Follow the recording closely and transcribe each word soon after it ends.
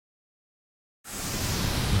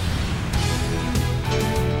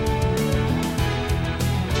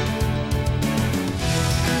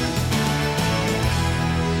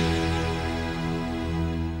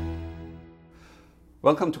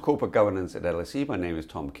Welcome to Corporate Governance at LSE. My name is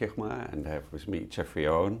Tom Kirchmeier and I have with me Jeffrey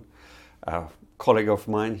Owen, a colleague of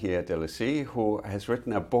mine here at LSE who has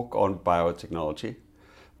written a book on biotechnology.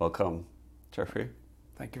 Welcome, Jeffrey.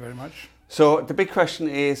 Thank you very much. So the big question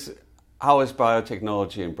is, how is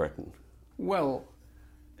biotechnology in Britain? Well,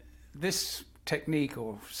 this technique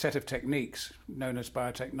or set of techniques known as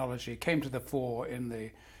biotechnology came to the fore in the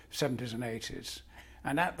 70s and 80s.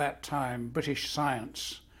 And at that time, British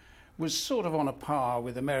science was sort of on a par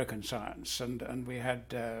with American science, and we had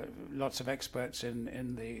lots of experts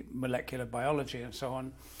in the molecular biology and so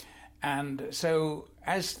on. And so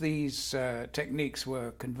as these techniques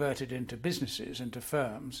were converted into businesses, into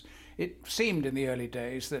firms, it seemed in the early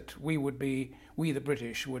days that we the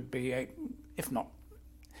British would be, if not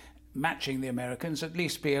matching the Americans, at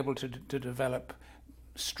least be able to develop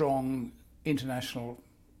strong international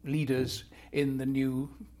leaders in the new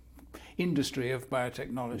industry of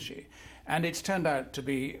biotechnology. And it's turned out to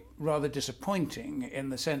be rather disappointing in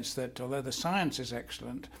the sense that although the science is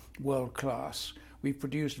excellent, world-class, we've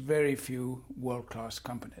produced very few world-class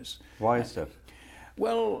companies. Why is that?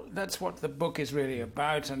 Well, that's what the book is really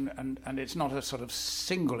about, and it's not a sort of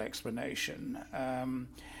single explanation.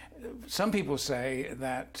 Some people say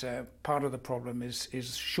that part of the problem is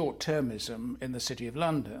short-termism in the City of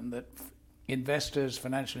London, that investors,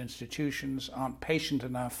 financial institutions aren't patient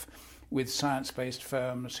enough with science-based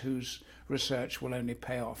firms whose research will only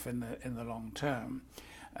pay off in the long term.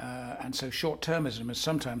 And so short-termism is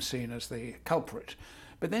sometimes seen as the culprit.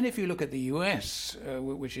 But then if you look at the US,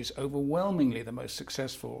 which is overwhelmingly the most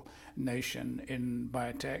successful nation in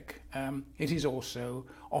biotech, it is also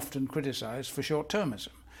often criticized for short-termism.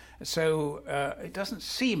 So it doesn't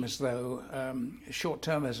seem as though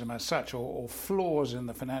short-termism as such or flaws in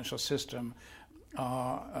the financial system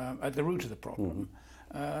are at the root of the problem.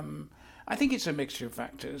 Mm-hmm. I think it's a mixture of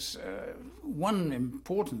factors. One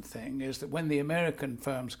important thing is that when the American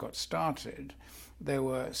firms got started, there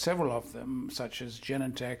were several of them, such as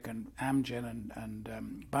Genentech and Amgen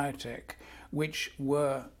and Biotech, which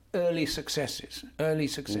were early successes,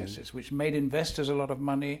 which made investors a lot of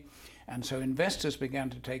money. And so investors began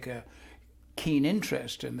to take a keen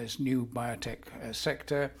interest in this new biotech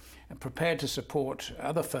sector and prepared to support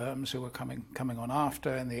other firms who were coming on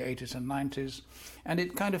after in the 80s and 90s. And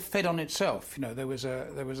it kind of fed on itself. You know, there was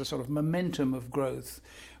a sort of momentum of growth,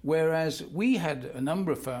 whereas we had a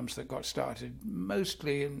number of firms that got started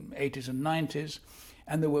mostly in 80s and 90s,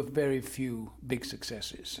 and there were very few big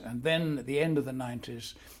successes. And then at the end of the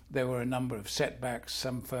 90s, there were a number of setbacks.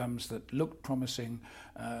 Some firms that looked promising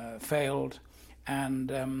failed,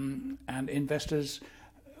 and investors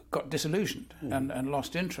got disillusioned and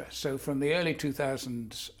lost interest. So from the early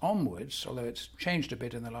 2000s onwards, although it's changed a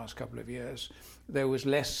bit in the last couple of years, there was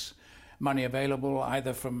less money available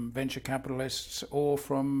either from venture capitalists or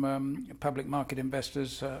from public market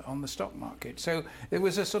investors on the stock market. So there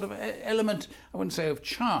was a sort of element, I wouldn't say of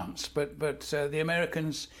chance, but the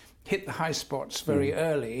Americans hit the high spots very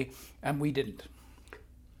early and we didn't.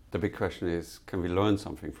 The big question is, can we learn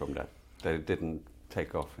something from that it didn't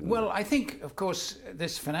take off? Well, I think, of course,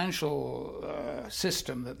 this financial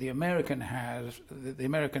system that the Americans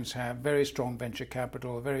have, very strong venture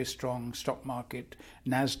capital, very strong stock market,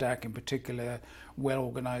 NASDAQ in particular, well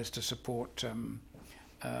organized to support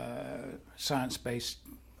science-based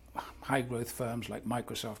high-growth firms like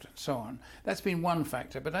Microsoft and so on. That's been one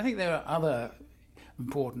factor, but I think there are other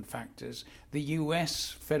important factors. The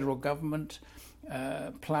US federal government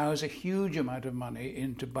plows a huge amount of money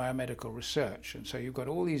into biomedical research. And so you've got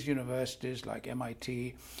all these universities like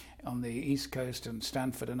MIT on the East Coast and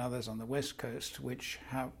Stanford and others on the West Coast, which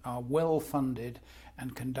are well funded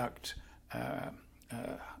and conduct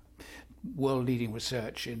world-leading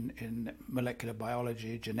research in molecular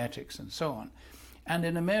biology, genetics, and so on. And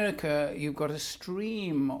in America, you've got a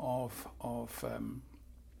stream of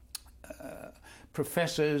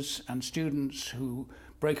professors and students who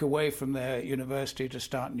break away from their university to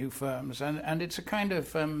start new firms, and it's a kind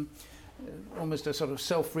of almost a sort of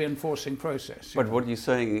self-reinforcing process. But what you're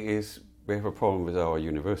saying is we have a problem with our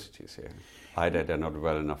universities here. Either they're not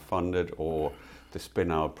well enough funded or the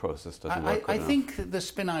spin-out process doesn't work I enough. think the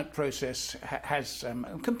spin-out process has,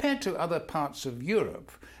 compared to other parts of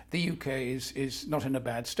Europe, the UK is not in a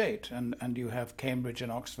bad state, and you have Cambridge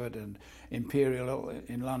and Oxford and Imperial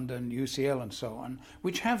in London, UCL and so on,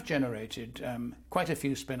 which have generated quite a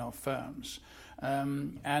few spin-off firms.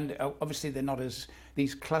 And obviously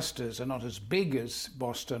these clusters are not as big as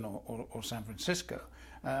Boston or San Francisco.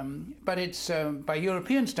 But it's by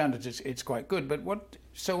European standards it's quite good. But what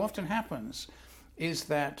so often happens is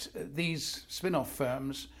that these spin-off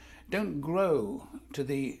firms don't grow to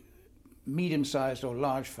the medium-sized or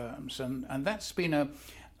large firms, and that's been a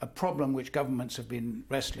problem which governments have been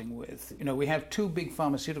wrestling with. You know, we have two big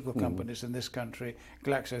pharmaceutical companies in this country,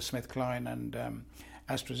 GlaxoSmithKline and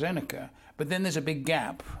AstraZeneca, but then there's a big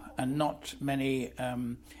gap and not many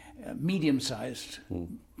medium-sized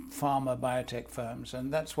pharma biotech firms,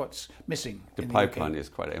 and that's what's missing. The pipeline is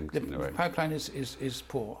quite empty in a way. The pipeline is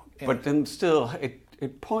poor. Yeah. But then still,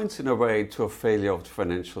 it points in a way to a failure of the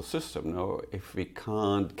financial system, no? If we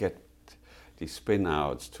can't get the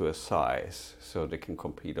spin-outs to a size so they can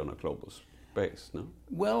compete on a global space, no?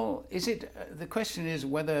 Well, the question is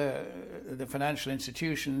whether the financial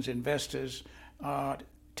institutions, investors, are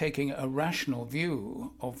taking a rational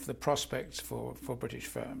view of the prospects for British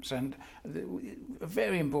firms. And a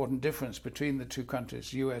very important difference between the two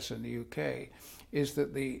countries, US and the UK, is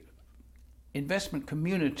that the investment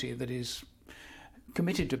community that is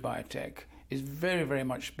committed to biotech is very, very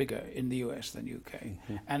much bigger in the US than UK.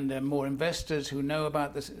 Mm-hmm. And there are more investors who know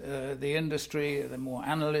about the industry, there are more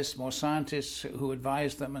analysts, more scientists who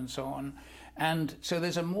advise them and so on. And so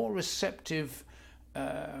there's a more receptive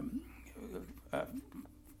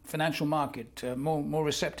financial market, more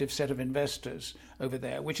receptive set of investors over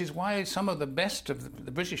there, which is why some of the best of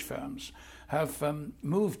the British firms have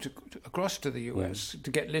moved across to the US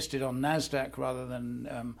to get listed on NASDAQ rather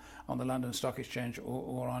than on the London Stock Exchange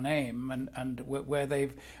or on AIM, and where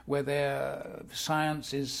their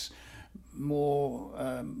science is more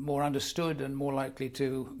understood and more likely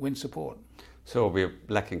to win support. So we're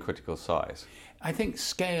lacking critical size. I think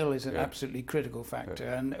scale is an absolutely critical factor,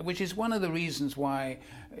 and which is one of the reasons why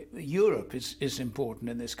Europe is important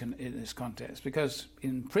in this context. Because,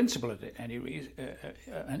 in principle, at any rate,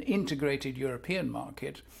 an integrated European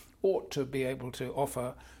market ought to be able to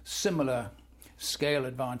offer similar scale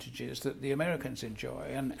advantages that the Americans enjoy,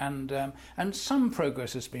 and some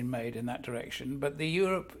progress has been made in that direction. But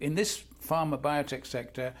in this pharma biotech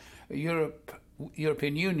sector,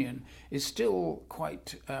 European Union is still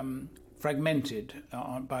quite fragmented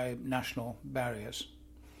by national barriers.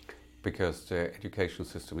 Because the education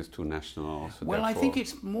system is too national. So well, I think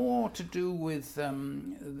it's more to do with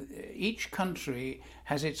each country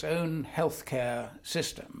has its own healthcare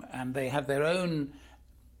system, and they have their own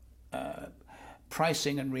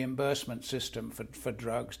pricing and reimbursement system for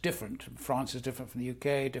drugs, different. France is different from the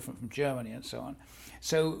UK, different from Germany, and so on.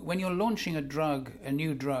 So when you're launching a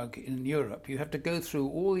new drug in Europe, you have to go through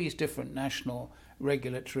all these different national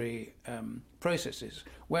regulatory processes.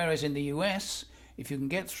 Whereas in the US, if you can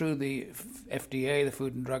get through the FDA, the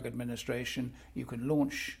Food and Drug Administration, you can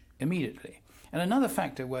launch immediately. And another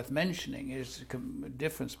factor worth mentioning is the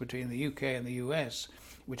difference between the UK and the US,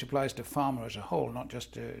 which applies to pharma as a whole, not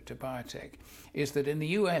just to biotech, is that in the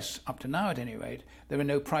US, up to now at any rate, there are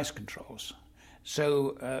no price controls.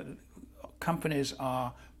 So companies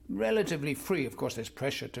are relatively free. Of course, there's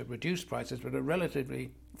pressure to reduce prices, but are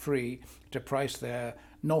relatively free to price their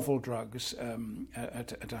novel drugs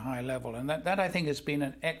at a high level. And that I think has been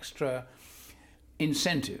an extra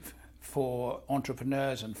incentive for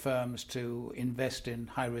entrepreneurs and firms to invest in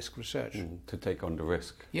high-risk research. To take on the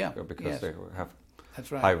risk. Yeah. Because they have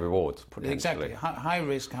That's right. high rewards, potentially. Exactly. High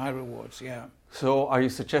risk, high rewards, yeah. So are you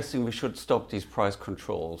suggesting we should stop these price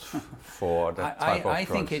controls for that type of drugs? I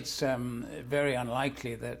think it's very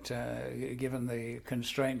unlikely that, given the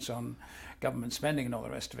constraints on government spending and all the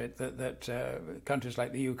rest of it, that countries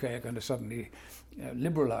like the UK are going to suddenly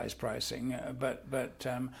liberalise pricing. But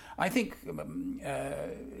I think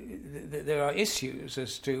there are issues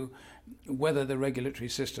as to whether the regulatory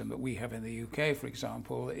system that we have in the UK, for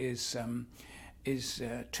example, is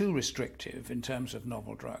too restrictive in terms of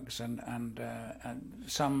novel drugs, and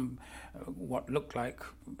some what look like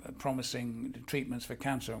promising treatments for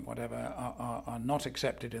cancer and whatever are not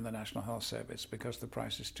accepted in the National Health Service because the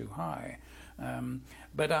price is too high.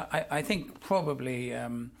 But I think probably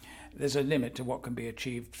there's a limit to what can be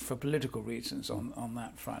achieved for political reasons on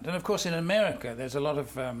that front. And of course in America there's a lot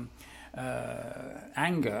of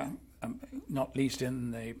anger, not least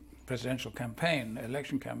in the presidential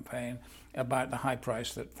election campaign, about the high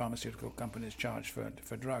price that pharmaceutical companies charge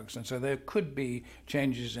for drugs. And so there could be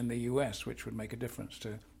changes in the US which would make a difference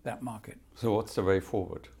to that market. So what's the way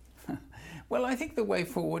forward? Well, I think the way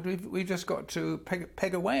forward, we've just got to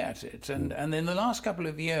peg away at it. And in the last couple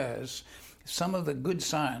of years, some of the good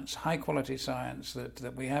science, high-quality science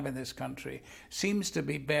that we have in this country seems to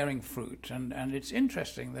be bearing fruit. And it's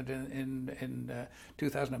interesting that in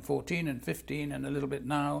 2014 and 15 and a little bit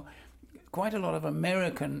now, quite a lot of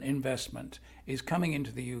American investment is coming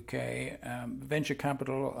into the UK, venture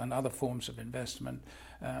capital and other forms of investment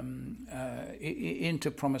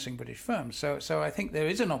into promising British firms. So I think there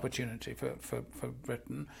is an opportunity for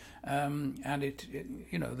Britain, and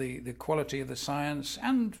the quality of the science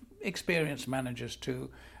and experienced managers too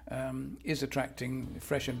is attracting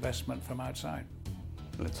fresh investment from outside.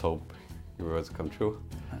 Let's hope your words come true.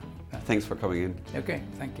 Thanks for coming in. Okay,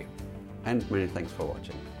 thank you. And many thanks for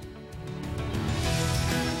watching.